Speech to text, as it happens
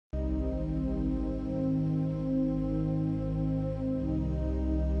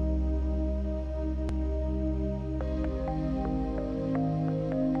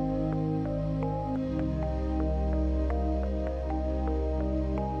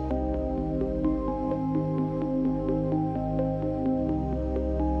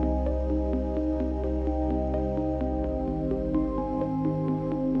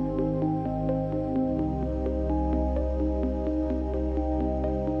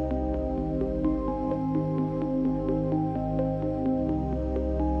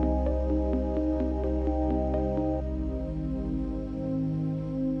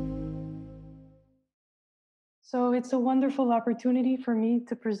it's a wonderful opportunity for me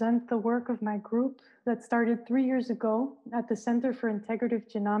to present the work of my group that started 3 years ago at the Center for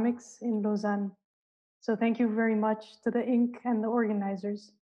Integrative Genomics in Lausanne. So thank you very much to the Inc. and the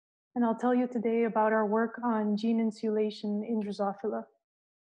organizers. And I'll tell you today about our work on gene insulation in Drosophila.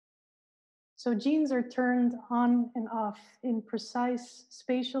 So genes are turned on and off in precise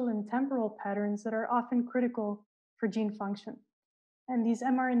spatial and temporal patterns that are often critical for gene function. And these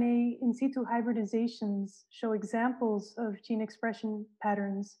mRNA in situ hybridizations show examples of gene expression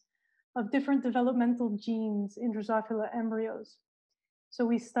patterns of different developmental genes in Drosophila embryos. So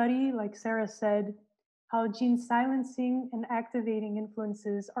we study, like Sarah said, how gene silencing and activating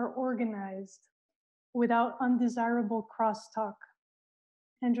influences are organized without undesirable crosstalk.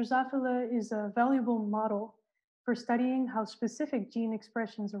 And Drosophila is a valuable model for studying how specific gene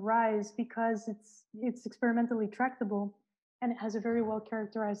expressions arise because it's experimentally tractable and it has a very well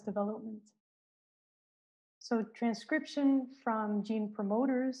characterized development. So transcription from gene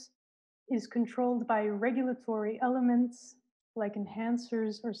promoters is controlled by regulatory elements like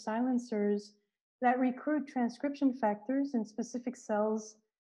enhancers or silencers that recruit transcription factors in specific cells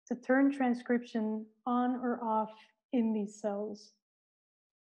to turn transcription on or off in these cells.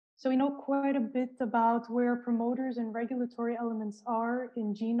 So we know quite a bit about where promoters and regulatory elements are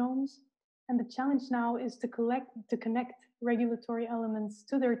in genomes. And the challenge now is to connect regulatory elements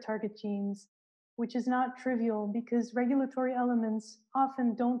to their target genes, which is not trivial because regulatory elements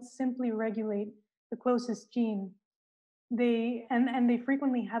often don't simply regulate the closest gene. They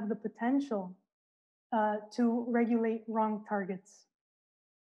frequently have the potential to regulate wrong targets.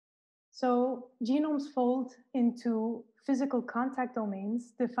 So genomes fold into physical contact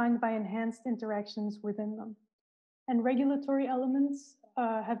domains defined by enhanced interactions within them. And regulatory elements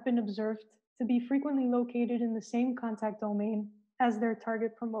have been observed to be frequently located in the same contact domain as their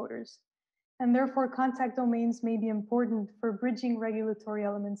target promoters. And therefore, contact domains may be important for bridging regulatory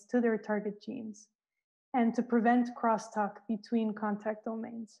elements to their target genes and to prevent crosstalk between contact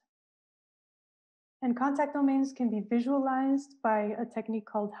domains. And contact domains can be visualized by a technique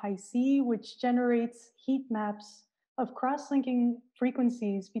called Hi-C, which generates heat maps of cross-linking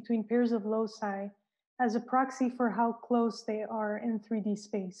frequencies between pairs of loci as a proxy for how close they are in 3D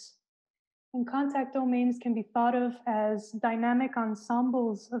space. And contact domains can be thought of as dynamic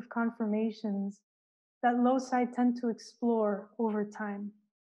ensembles of conformations that loci tend to explore over time.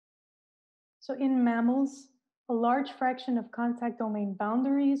 So in mammals, a large fraction of contact domain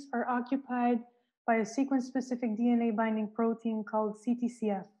boundaries are occupied by a sequence-specific DNA binding protein called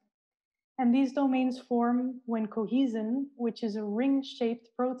CTCF. And these domains form when cohesin, which is a ring-shaped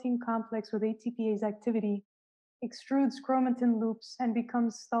protein complex with ATPase activity, extrudes chromatin loops and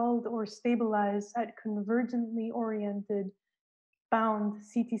becomes stalled or stabilized at convergently oriented bound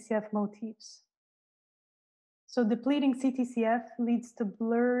CTCF motifs. So depleting CTCF leads to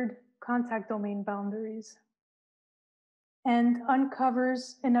blurred contact domain boundaries and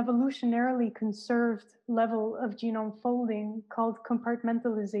uncovers an evolutionarily conserved level of genome folding called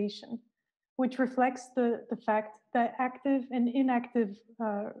compartmentalization, which reflects the fact that active and inactive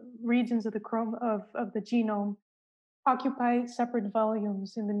regions of the genome occupy separate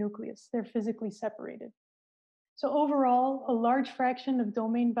volumes in the nucleus. They're physically separated. So overall, a large fraction of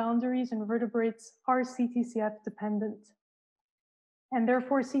domain boundaries in vertebrates are CTCF dependent. And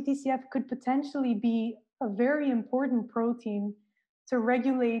therefore, CTCF could potentially be a very important protein to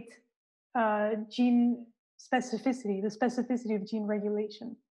regulate gene specificity, the specificity of gene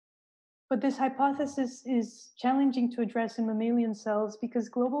regulation. But this hypothesis is challenging to address in mammalian cells because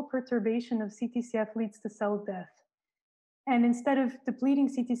global perturbation of CTCF leads to cell death. And instead of depleting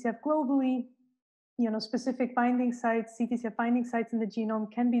CTCF globally, specific binding sites, CTCF binding sites in the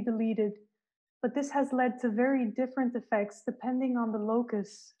genome can be deleted. But this has led to very different effects depending on the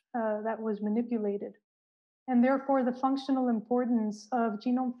locus that was manipulated. And therefore, the functional importance of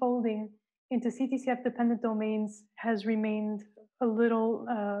genome folding into CTCF-dependent domains has remained a little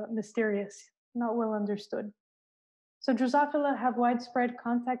mysterious, not well understood. So Drosophila have widespread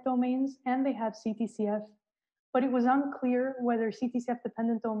contact domains and they have CTCF, but it was unclear whether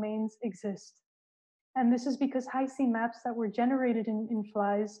CTCF-dependent domains exist. And this is because Hi-C maps that were generated in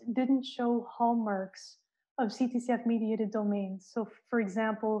flies didn't show hallmarks of CTCF-mediated domains. So for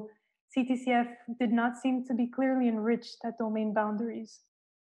example, CTCF did not seem to be clearly enriched at domain boundaries.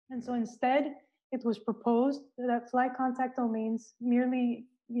 And so instead, it was proposed that fly contact domains merely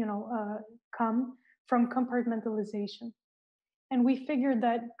come from compartmentalization. And we figured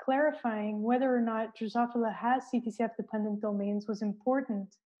that clarifying whether or not Drosophila has CTCF-dependent domains was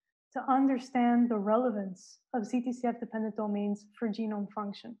important to understand the relevance of CTCF-dependent domains for genome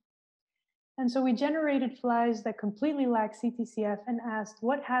function. And so we generated flies that completely lack CTCF and asked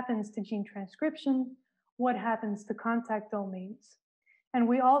what happens to gene transcription, what happens to contact domains. And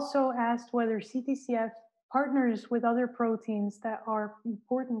we also asked whether CTCF partners with other proteins that are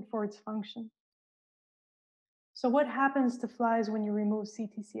important for its function. So what happens to flies when you remove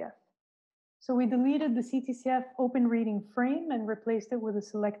CTCF? So we deleted the CTCF open reading frame and replaced it with a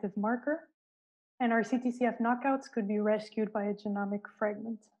selective marker. And our CTCF knockouts could be rescued by a genomic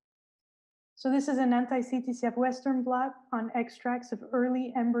fragment. So this is an anti-CTCF Western blot on extracts of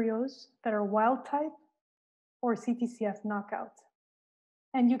early embryos that are wild type or CTCF knockout.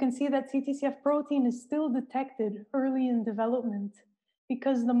 And you can see that CTCF protein is still detected early in development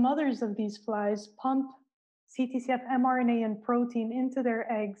because the mothers of these flies pump CTCF mRNA and protein into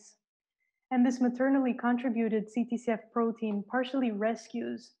their eggs. And this maternally contributed CTCF protein partially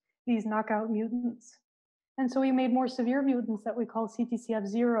rescues these knockout mutants. And so we made more severe mutants that we call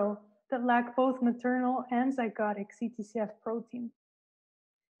CTCF0 that lack both maternal and zygotic CTCF protein.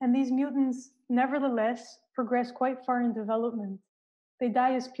 And these mutants, nevertheless, progress quite far in development. They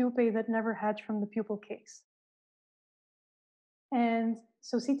die as pupae that never hatch from the pupal case. And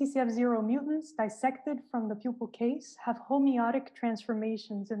so CTCF0 mutants dissected from the pupal case have homeotic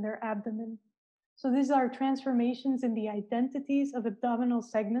transformations in their abdomen. So these are transformations in the identities of abdominal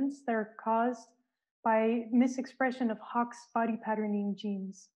segments that are caused by misexpression of Hox body patterning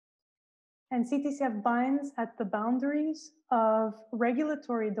genes. And CTCF binds at the boundaries of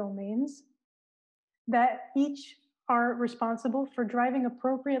regulatory domains that each are responsible for driving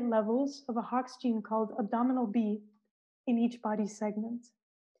appropriate levels of a Hox gene called abdominal B in each body segment.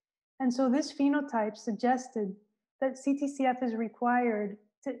 And so this phenotype suggested that CTCF is required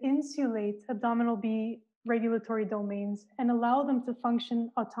to insulate abdominal B regulatory domains and allow them to function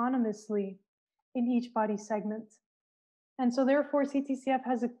autonomously in each body segment. And so therefore CTCF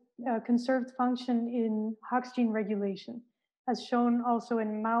has a conserved function in Hox gene regulation, as shown also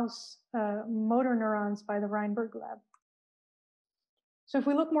in mouse motor neurons by the Reinberg lab. So if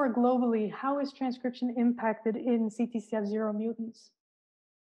we look more globally, how is transcription impacted in CTCF0 mutants?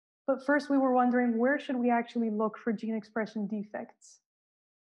 But first we were wondering, where should we actually look for gene expression defects?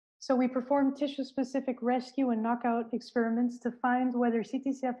 So we performed tissue-specific rescue and knockout experiments to find whether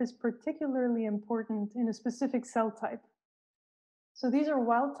CTCF is particularly important in a specific cell type. So these are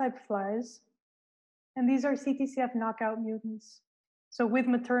wild-type flies, and these are CTCF knockout mutants. So with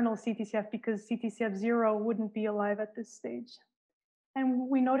maternal CTCF, because CTCF0 wouldn't be alive at this stage. And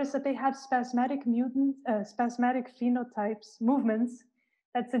we noticed that they have spasmodic phenotypes, movements,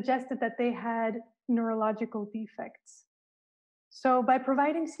 that suggested that they had neurological defects. So by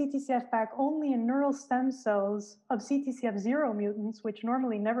providing CTCF back only in neural stem cells of CTCF0 mutants, which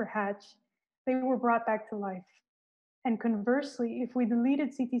normally never hatch, they were brought back to life. And conversely, if we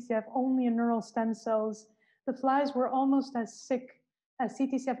deleted CTCF only in neural stem cells, the flies were almost as sick as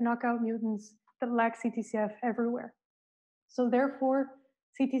CTCF knockout mutants that lack CTCF everywhere. So therefore,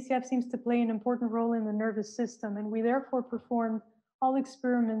 CTCF seems to play an important role in the nervous system, and we therefore performed all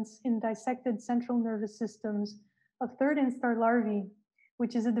experiments in dissected central nervous systems of third instar larvae,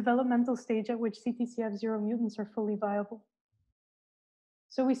 which is a developmental stage at which CTCF0 mutants are fully viable.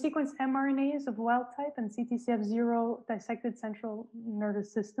 So we sequenced mRNAs of wild type and CTCF0 dissected central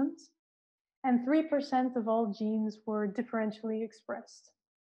nervous systems, and 3% of all genes were differentially expressed.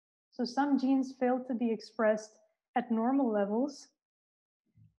 So some genes failed to be expressed at normal levels,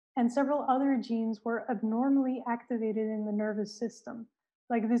 and several other genes were abnormally activated in the nervous system,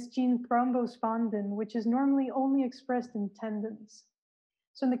 like this gene thrombospondin, which is normally only expressed in tendons.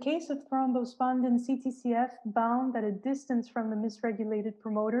 So in the case of thrombospondin, CTCF bound at a distance from the misregulated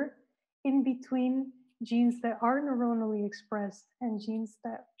promoter in between genes that are neuronally expressed and genes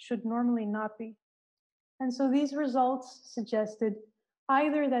that should normally not be. And so these results suggested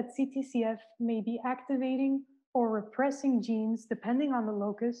either that CTCF may be activating or repressing genes depending on the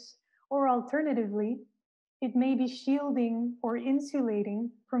locus, or alternatively, it may be shielding or insulating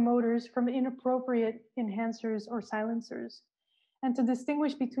promoters from inappropriate enhancers or silencers. And to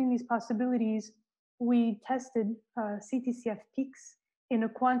distinguish between these possibilities, we tested CTCF peaks in a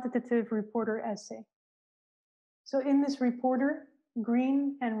quantitative reporter assay. So in this reporter,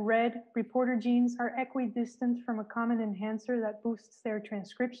 green and red reporter genes are equidistant from a common enhancer that boosts their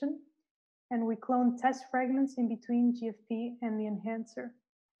transcription. And we cloned test fragments in between GFP and the enhancer.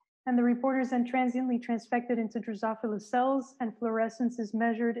 And the reporters then transiently transfected into Drosophila cells, and fluorescence is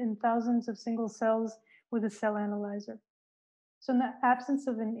measured in thousands of single cells with a cell analyzer. So in the absence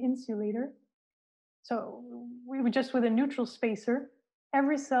of an insulator, so we were just with a neutral spacer,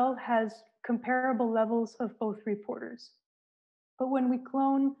 every cell has comparable levels of both reporters. But when we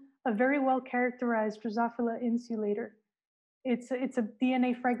clone a very well characterized Drosophila insulator. It's a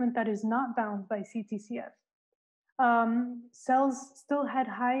DNA fragment that is not bound by CTCF. Cells still had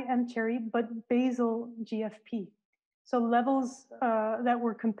high M-cherry, but basal GFP. So levels that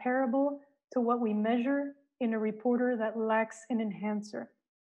were comparable to what we measure in a reporter that lacks an enhancer.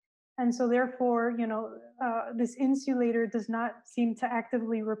 And so therefore, this insulator does not seem to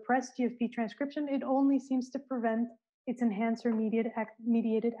actively repress GFP transcription. It only seems to prevent its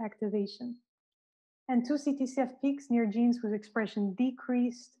enhancer-mediated activation. And 2 CTCF peaks near genes whose expression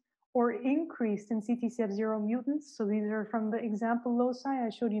decreased or increased in CTCF0 mutants, so these are from the example loci I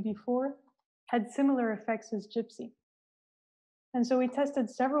showed you before, had similar effects as gypsy. And so we tested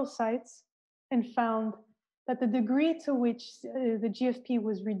several sites and found that the degree to which the GFP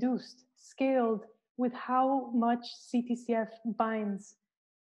was reduced scaled with how much CTCF binds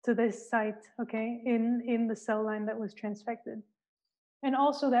to this site, okay, in the cell line that was transfected. And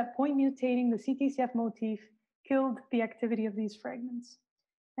also that point mutating the CTCF motif killed the activity of these fragments.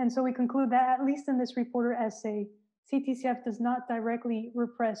 And so we conclude that at least in this reporter assay, CTCF does not directly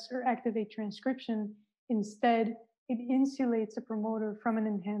repress or activate transcription. Instead, it insulates a promoter from an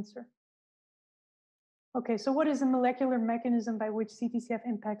enhancer. Okay, so what is the molecular mechanism by which CTCF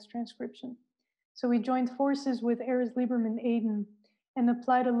impacts transcription? So we joined forces with Erez Lieberman-Aden and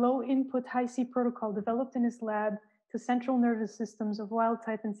applied a low input high C protocol developed in his lab to central nervous systems of wild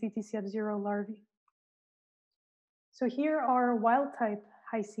type and CTCF0 larvae. So here are wild type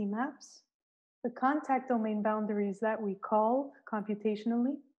high C maps, the contact domain boundaries that we call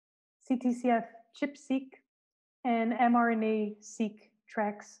computationally, CTCF chip-seq and mRNA-seq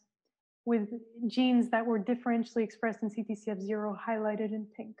tracks with genes that were differentially expressed in CTCF0 highlighted in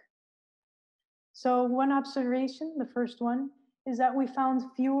pink. So one observation, the first one, is that we found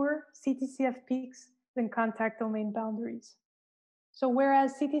fewer CTCF peaks than contact domain boundaries. So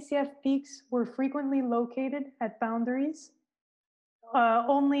whereas CTCF peaks were frequently located at boundaries,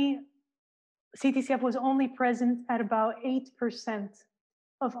 CTCF was only present at about 8%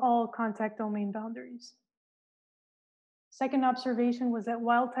 of all contact domain boundaries. Second observation was that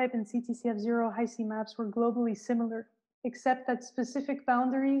wild type and CTCF0 high C maps were globally similar, except that specific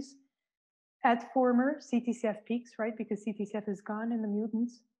boundaries at former CTCF peaks, right, because CTCF is gone in the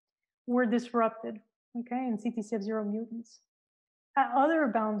mutants, were disrupted, okay, in CTCF0 mutants. At other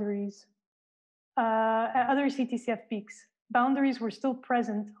boundaries, at other CTCF peaks, boundaries were still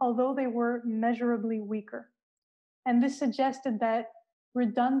present, although they were measurably weaker. And this suggested that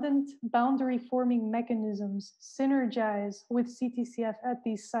redundant boundary forming mechanisms synergize with CTCF at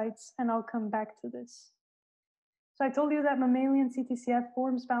these sites, and I'll come back to this. So I told you that mammalian CTCF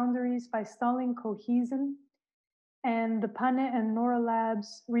forms boundaries by stalling cohesin, and the Pane and Nora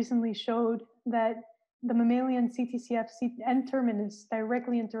labs recently showed that the mammalian CTCF N-terminus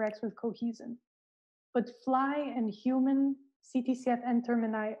directly interacts with cohesin. But fly and human CTCF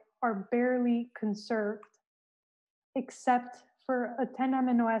N-termini are barely conserved, except for a 10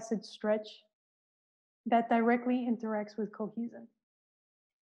 amino acid stretch that directly interacts with cohesin.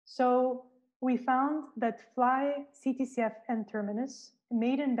 So we found that fly CTCF N-terminus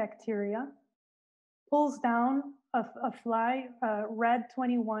made in bacteria pulls down a fly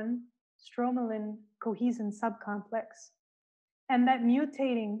RAD21 stromalin cohesin subcomplex, and that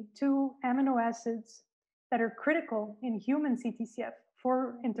mutating 2 amino acids that are critical in human CTCF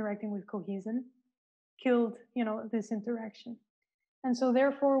for interacting with cohesin killed, this interaction. And so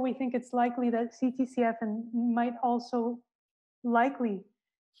therefore, we think it's likely that CTCF might also likely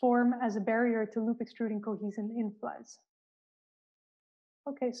form as a barrier to loop extruding cohesin in flies.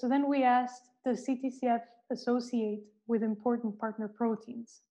 Okay, so then we asked, does CTCF associate with important partner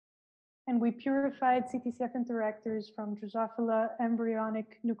proteins? And we purified CTCF interactors from Drosophila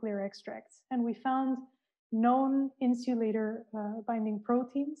embryonic nuclear extracts. And we found known insulator binding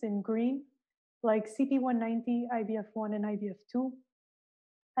proteins in green, like CP190, IBF1, and IBF2,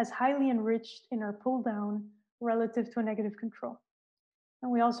 as highly enriched in our pull down relative to a negative control.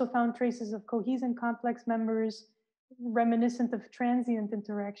 And we also found traces of cohesin complex members reminiscent of transient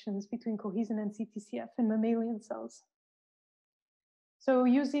interactions between cohesin and CTCF in mammalian cells. So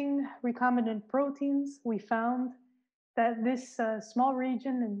using recombinant proteins, we found that this small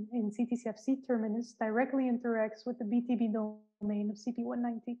region in CTCF C-terminus directly interacts with the BTB domain of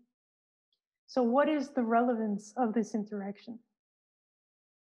CP190. So what is the relevance of this interaction?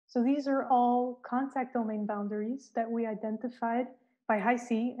 So these are all contact domain boundaries that we identified by high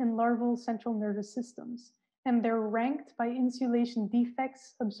C in larval central nervous systems, and they're ranked by insulation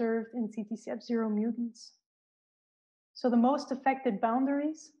defects observed in CTCF0 mutants. So the most affected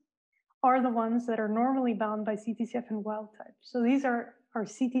boundaries are the ones that are normally bound by CTCF and wild type. So these are are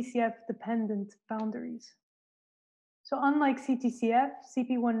CTCF-dependent boundaries. So unlike CTCF,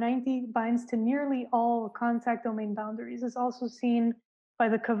 CP190 binds to nearly all contact domain boundaries, as also seen by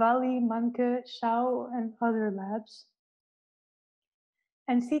the Cavalli, Manke, Schau, and other labs.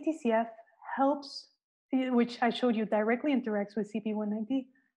 And CTCF helps, which I showed you directly interacts with CP190,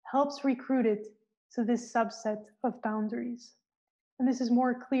 helps recruit it to this subset of boundaries. And this is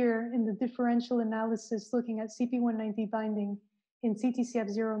more clear in the differential analysis looking at CP190 binding in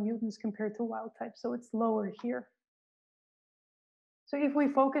CTCF0 mutants compared to wild type. So it's lower here. So if we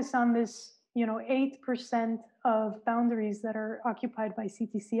focus on this, 8% of boundaries that are occupied by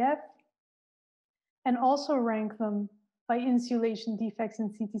CTCF, and also rank them by insulation defects in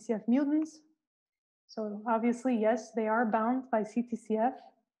CTCF mutants. So obviously, yes, they are bound by CTCF.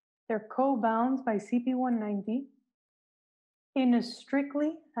 They're co-bound by CP190 in a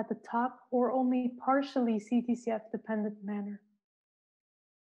strictly, at the top, or only partially CTCF-dependent manner.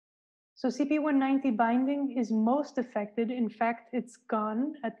 So CP190 binding is most affected, in fact, it's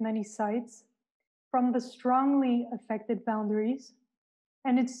gone at many sites, from the strongly affected boundaries,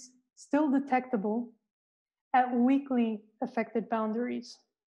 and it's still detectable at weakly affected boundaries.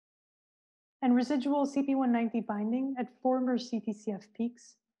 And residual CP190 binding at former CTCF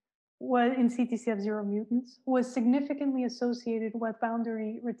peaks in CTCF0 mutants was significantly associated with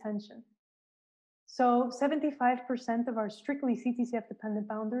boundary retention. So 75% of our strictly CTCF-dependent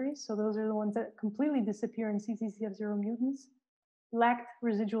boundaries, so those are the ones that completely disappear in CTCF0 mutants, lacked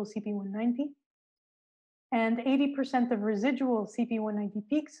residual CP190. And 80% of residual CP190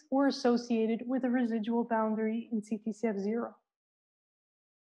 peaks were associated with a residual boundary in CTCF0.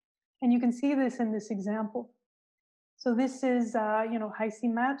 And you can see this in this example. So this is, Hi-C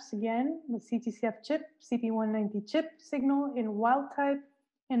maps again, with CTCF chip, CP190 chip signal in wild type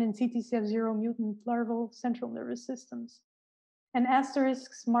and in CTCF0 mutant larval central nervous systems. And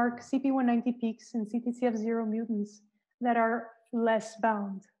asterisks mark CP190 peaks in CTCF0 mutants that are less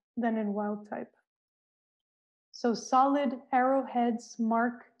bound than in wild type. So solid arrowheads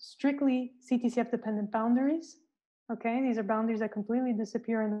mark strictly CTCF-dependent boundaries. Okay, these are boundaries that completely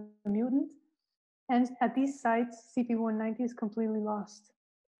disappear in the mutant. And at these sites, CP190 is completely lost.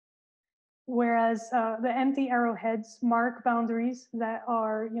 Whereas the empty arrowheads mark boundaries that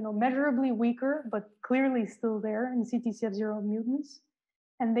are, measurably weaker, but clearly still there in CTCF0 mutants.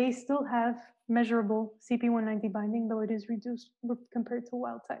 And they still have measurable CP190 binding, though it is reduced compared to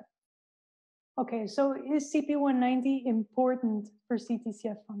wild type. Okay, so is CP190 important for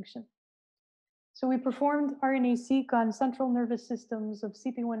CTCF function? So we performed RNA-seq on central nervous systems of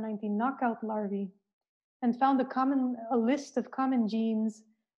CP190 knockout larvae and found a list of common genes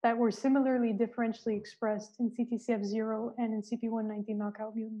that were similarly differentially expressed in CTCF0 and in CP190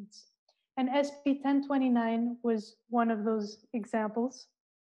 knockout mutants. And SP1029 was one of those examples.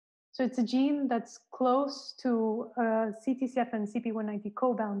 So it's a gene that's close to CTCF and CP190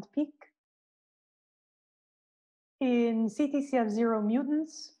 co-bound peak. In CTCF0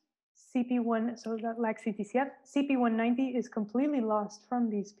 mutants, so that lacks CTCF, CP190 is completely lost from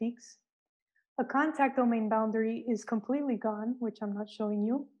these peaks. A contact domain boundary is completely gone, which I'm not showing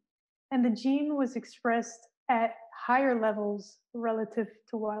you. And the gene was expressed at higher levels relative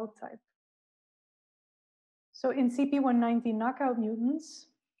to wild type. So in CP190 knockout mutants,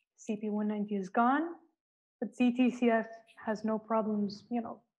 CP190 is gone, but CTCF has no problems,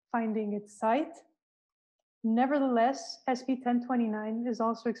 finding its site. Nevertheless, SP1029 is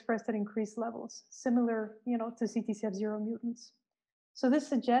also expressed at increased levels, similar, to CTCF0 mutants. So this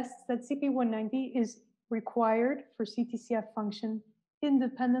suggests that CP190 is required for CTCF function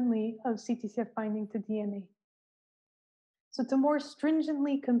independently of CTCF binding to DNA. So to more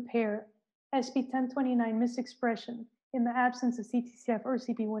stringently compare SP1029 misexpression in the absence of CTCF or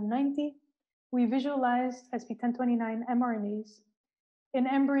CP190, we visualized SP1029 mRNAs in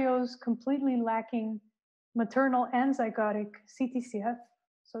embryos completely lacking maternal and zygotic CTCF,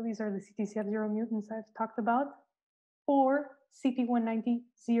 so these are the CTCF0 mutants I've talked about, or CP190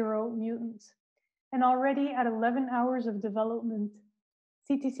 0 mutants. And already at 11 hours of development,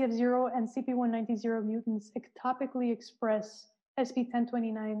 CTCF0 and CP190 0 mutants ectopically express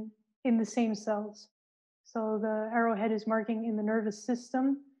SP1029 in the same cells. So the arrowhead is marking in the nervous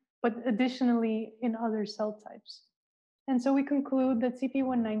system, but additionally in other cell types. And so we conclude that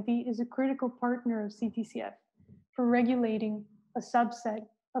CP190 is a critical partner of CTCF for regulating a subset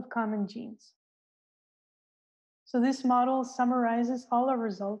of common genes. So this model summarizes all our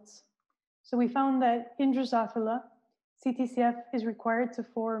results. So we found that in Drosophila, CTCF is required to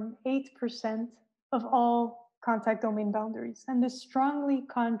form 8% of all contact domain boundaries. And this strongly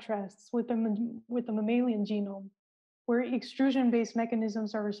contrasts with the mammalian genome, where extrusion-based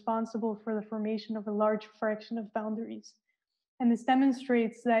mechanisms are responsible for the formation of a large fraction of boundaries. And this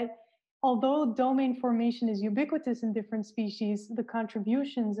demonstrates that although domain formation is ubiquitous in different species, the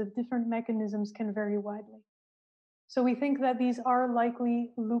contributions of different mechanisms can vary widely. So we think that these are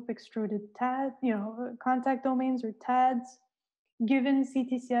likely loop extruded contact domains or TADs, given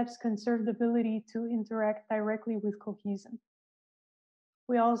CTCF's conserved ability to interact directly with cohesin.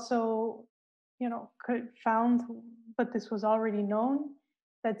 We also, found, but this was already known,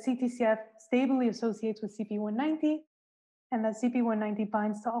 that CTCF stably associates with CP190 and that CP190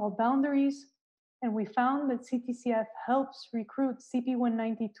 binds to all boundaries. And we found that CTCF helps recruit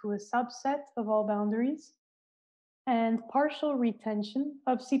CP190 to a subset of all boundaries, and partial retention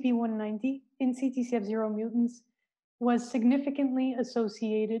of CP190 in CTCF0 mutants was significantly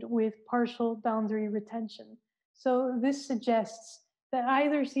associated with partial boundary retention. So this suggests that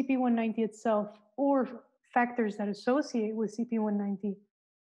either CP190 itself or factors that associate with CP190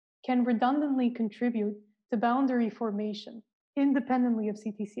 can redundantly contribute to boundary formation independently of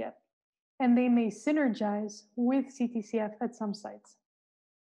CTCF, and they may synergize with CTCF at some sites.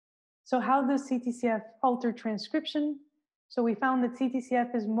 So how does CTCF alter transcription? So we found that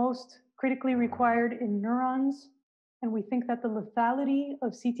CTCF is most critically required in neurons, and we think that the lethality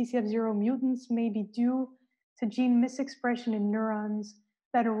of CTCF0 mutants may be due to gene misexpression in neurons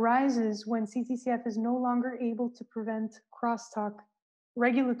that arises when CTCF is no longer able to prevent crosstalk,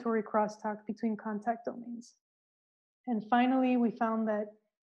 regulatory crosstalk between contact domains. And finally, we found that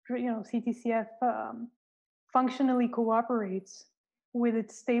CTCF functionally cooperates with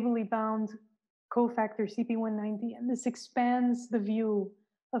its stably bound cofactor CP190, and this expands the view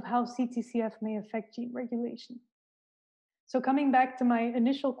of how CTCF may affect gene regulation. So coming back to my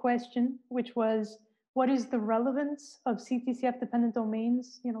initial question, which was, what is the relevance of CTCF-dependent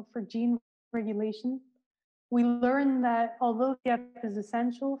domains, for gene regulation? We learned that although CTCF is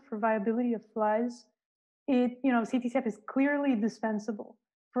essential for viability of flies, CTCF is clearly dispensable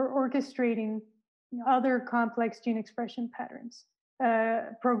for orchestrating other complex gene expression patterns,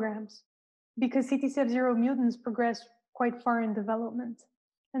 programs, because CTCF0 mutants progress quite far in development.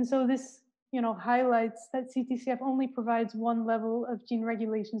 And so this highlights that CTCF only provides one level of gene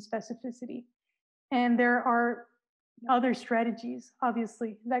regulation specificity. And there are other strategies,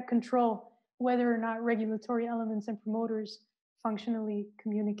 obviously, that control whether or not regulatory elements and promoters functionally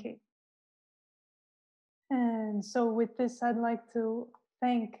communicate. And so with this, I'd like to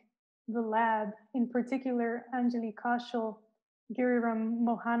thank the lab, in particular, Anjali Kaushal, Giriram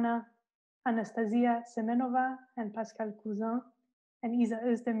Mohana, Anastasia Semenova, and Pascal Cousin, and Isa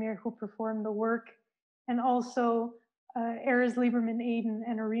Özdemir, who performed the work, and also Erez Lieberman-Aden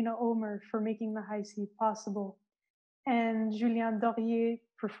and Arina Omer for making the Hi-C possible. And Julien Dorier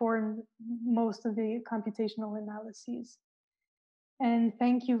performed most of the computational analyses. And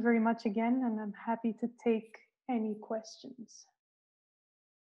thank you very much again, and I'm happy to take any questions.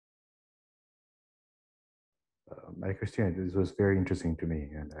 Maria Cristina, this was very interesting to me,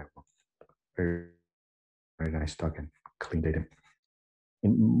 and very, very nice talk and clean data.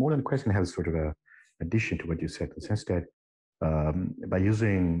 And more than a question, I have sort of an addition to what you said, in the sense that by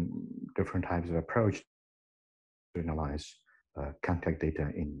using different types of approach to analyze contact data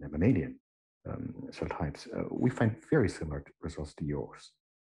in mammalian cell types, we find very similar results to yours,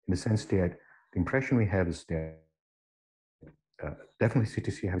 in the sense that the impression we have is that definitely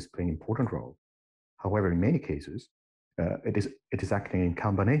CTCF is playing an important role. However, in many cases, it is acting in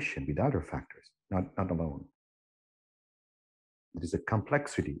combination with other factors, not alone. It is a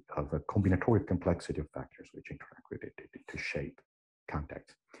complexity of a combinatorial complexity of factors which interact with it to shape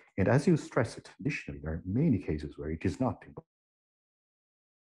contact. And as you stress it, additionally, there are many cases where it is not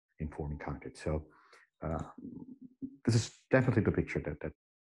informing contact. So this is definitely the picture that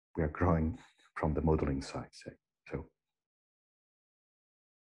we are growing from the modeling side, say. So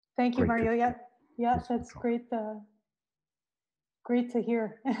thank you, Mario. Yeah, that's great. Great to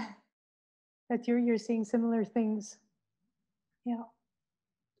hear that you're seeing similar things. Yeah.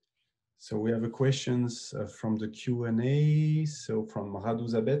 So we have a questions from the Q&A. So from Radu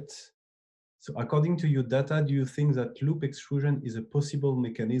Zabet. So according to your data, do you think that loop extrusion is a possible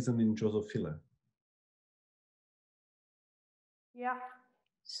mechanism in Drosophila? Yeah.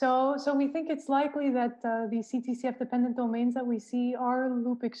 So we think it's likely that the CTCF-dependent domains that we see are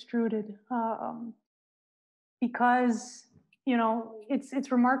loop extruded because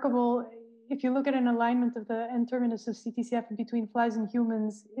it's remarkable. If you look at an alignment of the N-terminus of CTCF between flies and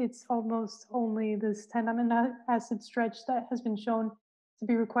humans, it's almost only this 10 amino acid stretch that has been shown to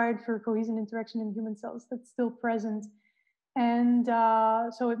be required for cohesin interaction in human cells that's still present. And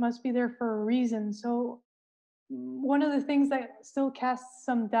so it must be there for a reason. So one of the things that still casts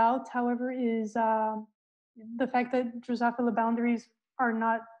some doubt, however, is the fact that Drosophila boundaries are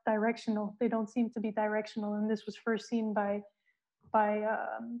not directional. They don't seem to be directional, and this was first seen by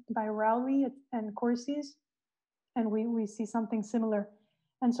Rowley and Corsi's, and we see something similar.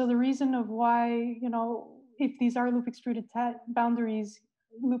 And so the reason of why, if these are loop extruded boundaries,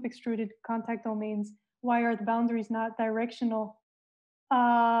 loop extruded contact domains, why are the boundaries not directional?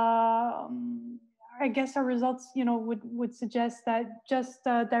 I guess our results, would suggest that just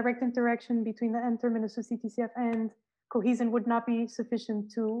direct interaction between the N-terminus of CTCF and cohesin would not be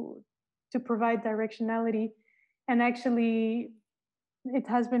sufficient to provide directionality. And actually, it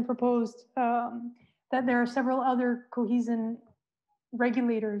has been proposed that there are several other cohesin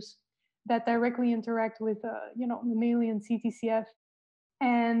regulators that directly interact with, mammalian CTCF.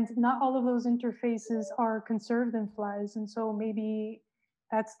 And not all of those interfaces are conserved in flies. And so maybe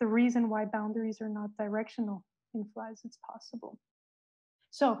that's the reason why boundaries are not directional in flies. It's possible.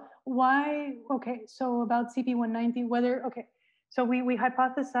 So why, okay, so about CP190, so we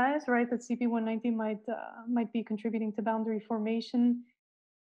hypothesize, right, that CP190 might be contributing to boundary formation.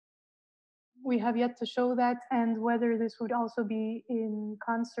 We have yet to show that, and whether this would also be in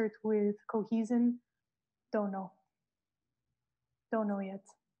concert with cohesin, don't know. Don't know yet.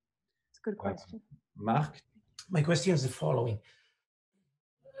 It's a good question. Mark? My question is the following.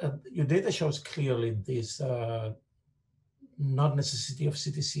 Your data shows clearly this not necessity of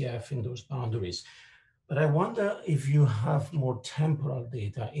CTCF in those boundaries. But I wonder if you have more temporal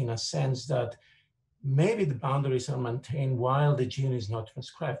data, in a sense that maybe the boundaries are maintained while the gene is not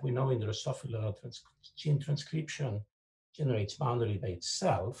transcribed. We know in Drosophila, gene transcription generates boundary by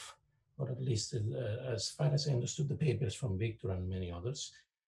itself, or at least as far as I understood the papers from Victor and many others.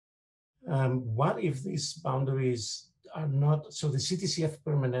 What if these boundaries are not, so the CTCF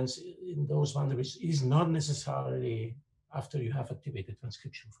permanence in those boundaries is not necessarily after you have activated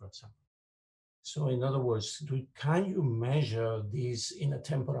transcription, for example. So in other words, can you measure this in a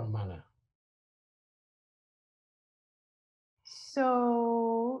temporal manner?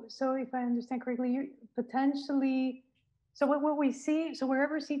 So if I understand correctly, you potentially, so what we see, so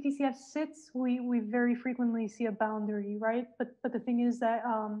wherever CTCF sits, we very frequently see a boundary, right? But the thing is that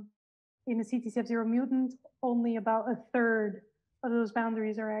in the CTCF0 mutant, only about a third of those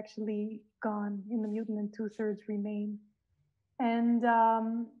boundaries are actually gone in the mutant, and 2/3 remain. And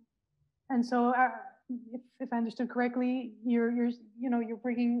so if I understood correctly, you're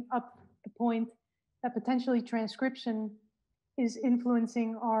bringing up the point that potentially transcription is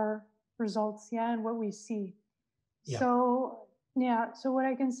influencing our results, yeah, and what we see. Yeah. So yeah, so what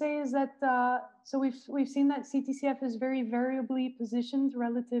I can say is that so we've seen that CTCF is very variably positioned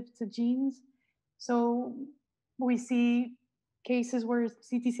relative to genes. So we see cases where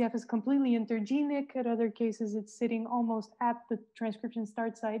CTCF is completely intergenic. At other cases, it's sitting almost at the transcription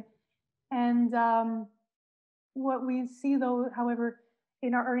start site. And what we see, though, however,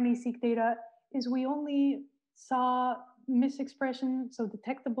 in our RNA-seq data is we only saw misexpression, so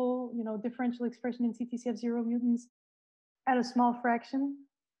detectable, differential expression in CTCF0 mutants at a small fraction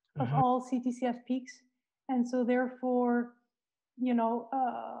of all CTCF peaks. And so therefore,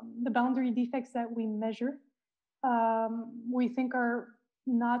 the boundary defects that we measure, we think are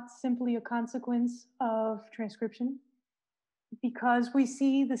not simply a consequence of transcription, because we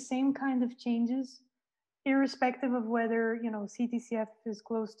see the same kind of changes irrespective of whether, CTCF is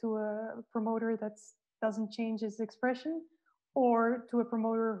close to a promoter that doesn't change its expression, or to a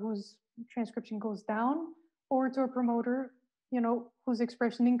promoter whose transcription goes down, or to a promoter, whose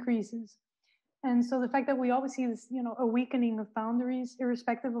expression increases. And so the fact that we always see this, a weakening of boundaries,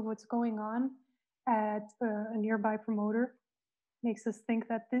 irrespective of what's going on at a nearby promoter, makes us think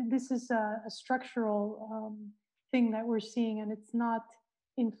that this is a structural thing that we're seeing, and it's not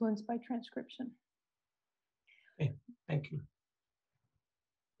influenced by transcription. Okay, thank you.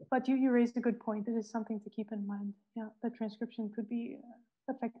 But you raised a good point. It is something to keep in mind. Yeah, that transcription could be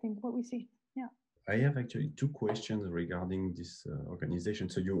affecting what we see. Yeah. I have actually two questions regarding this organization.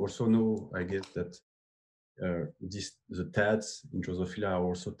 So you also know, I guess, that the TADs in Drosophila are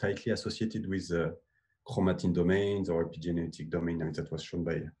also tightly associated with chromatin domains or epigenetic domain. I mean, that was shown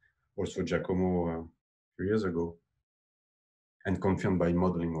by also Giacomo a few years ago, and confirmed by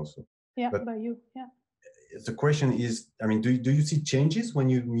modeling also. Yeah, but by you, yeah. The question is, I mean, do you see changes when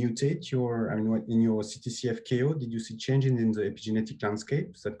you mutate in your CTCF KO? Did you see changes in the epigenetic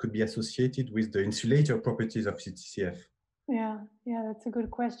landscapes that could be associated with the insulator properties of CTCF? Yeah, that's a good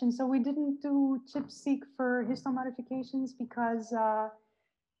question. So we didn't do ChIP-seq for histone modifications because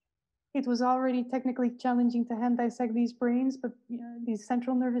it was already technically challenging to hand dissect these brains, but these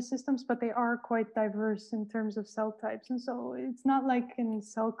central nervous systems, but they are quite diverse in terms of cell types. And so it's not like in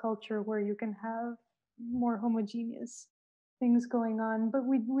cell culture where you can have more homogeneous things going on. But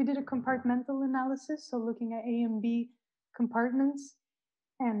we did a compartmental analysis, so looking at A and B compartments,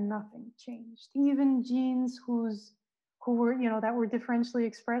 and nothing changed. Even genes who were, that were differentially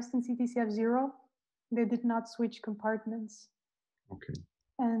expressed in CTCF0, they did not switch compartments. Okay.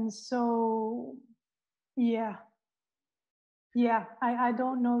 And so, yeah, I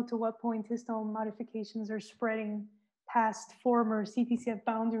don't know to what point histone modifications are spreading past former CTCF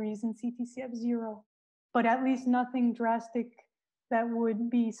boundaries in CTCF0, but at least nothing drastic that would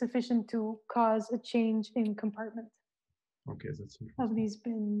be sufficient to cause a change in compartment. Okay, that's interesting. Of these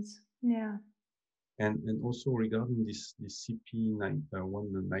bins, yeah. And also regarding this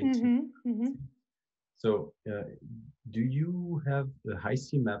CP190. So do you have a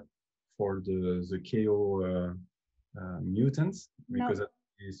high-C map for the KO mutants? Because that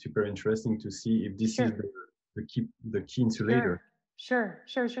is super interesting to see if this is the key insulator. Sure.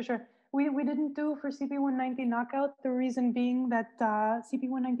 We didn't do for CP190 knockout. The reason being that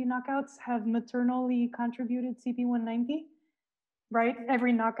CP190 knockouts have maternally contributed CP190, right?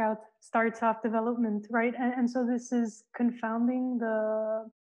 Every knockout starts off development, right? And so this is confounding the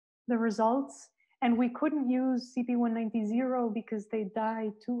results. And we couldn't use CP190 because they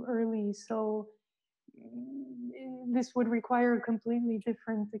die too early. So this would require a completely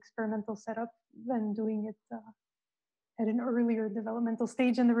different experimental setup than doing it at an earlier developmental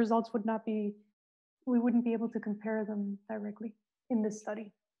stage. And the results would not be, we wouldn't be able to compare them directly in this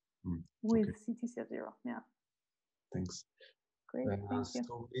study with CTCF0. Yeah. Thanks. Great, thank you.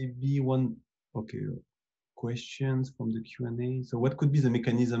 So maybe one, questions from the Q&A. So what could be the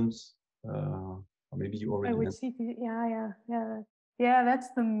mechanisms? Or maybe you already answered. Yeah, that's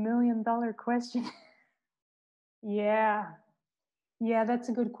the $1 million question. Yeah, that's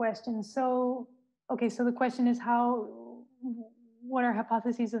a good question. So, so the question is what are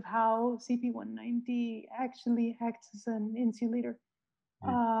hypotheses of how CP190 actually acts as an insulator,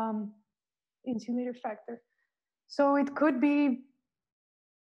 insulator factor? So it could be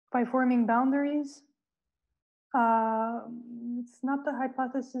by forming boundaries. It's not the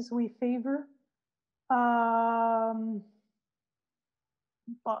hypothesis we favor,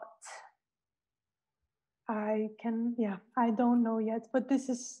 but I don't know yet, but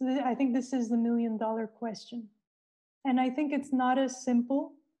I think this is the $1 million question. And I think it's not as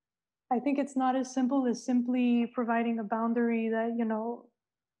simple. I think it's not as simple as simply providing a boundary that,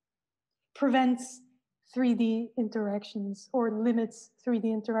 prevents 3D interactions or limits 3D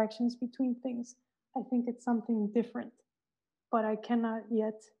interactions between things. I think it's something different, but I cannot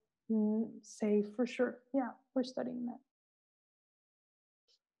yet say for sure. Yeah, we're studying that.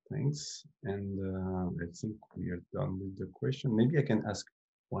 Thanks. And I think we are done with the question. Maybe I can ask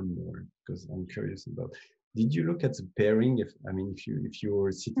one more because I'm curious about. Did you look at the pairing? If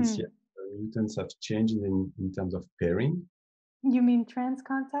your CTCF mutants have changed in terms of pairing? You mean trans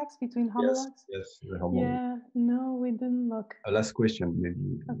contacts between homologs? Yes, the homologs. Yeah, no, we didn't look. A last question,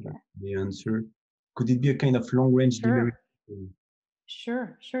 maybe the answer. Could it be a kind of long-range delivery?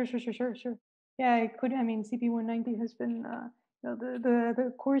 Sure. Yeah, it could. I mean, CP190 has been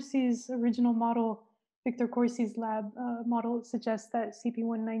the Corsi's original model, Victor Corsi's lab model suggests that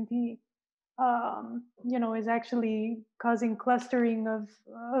CP190, is actually causing clustering of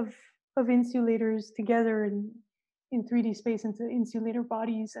insulators together in 3D space into insulator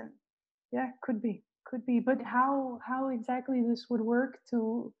bodies, and yeah, could be. But how exactly this would work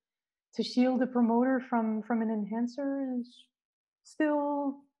to shield the promoter from an enhancer is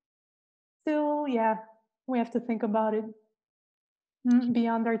still, yeah, we have to think about it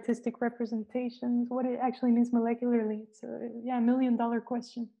beyond artistic representations, what it actually means molecularly. It's a $1 million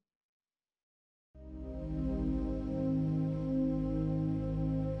question.